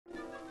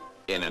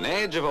In an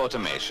age of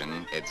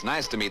automation, it's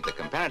nice to meet the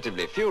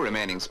comparatively few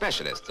remaining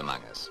specialists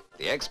among us.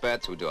 The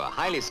experts who do a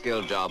highly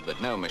skilled job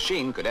that no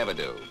machine could ever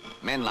do.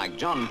 Men like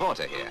John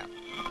Porter here.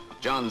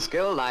 John's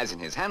skill lies in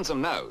his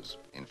handsome nose.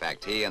 In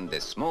fact, he and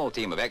this small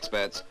team of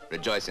experts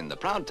rejoice in the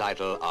proud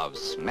title of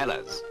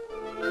smellers.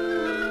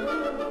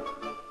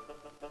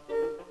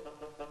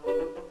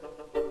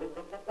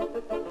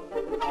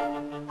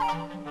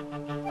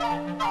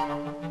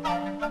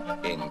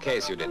 In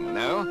case you didn't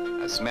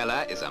know, a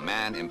smeller is a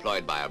man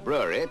employed by a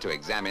brewery to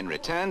examine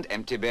returned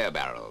empty beer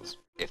barrels.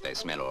 If they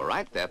smell all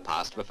right, they're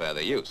passed for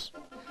further use.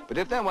 But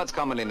if they're what's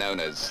commonly known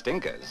as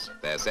stinkers,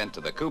 they're sent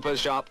to the cooper's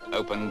shop,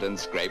 opened and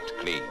scraped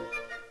clean.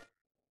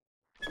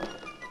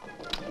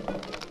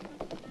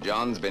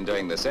 John's been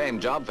doing the same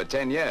job for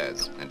 10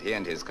 years, and he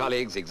and his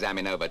colleagues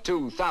examine over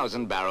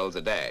 2,000 barrels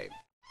a day.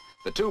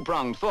 The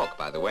two-pronged fork,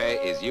 by the way,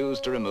 is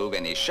used to remove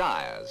any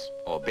shires,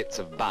 or bits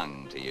of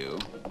bung to you.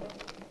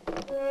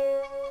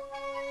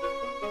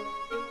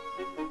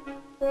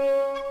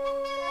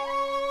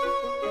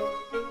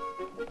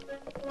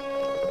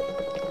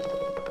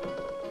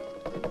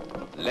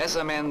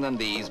 Lesser men than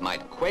these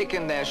might quake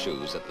in their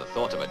shoes at the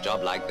thought of a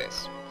job like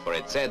this, for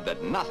it's said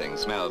that nothing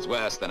smells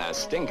worse than a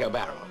stinker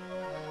barrel.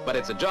 But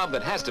it's a job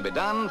that has to be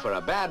done, for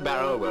a bad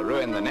barrel will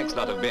ruin the next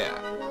lot of beer.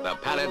 The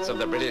palates of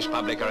the British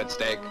public are at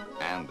stake,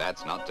 and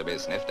that's not to be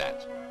sniffed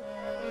at.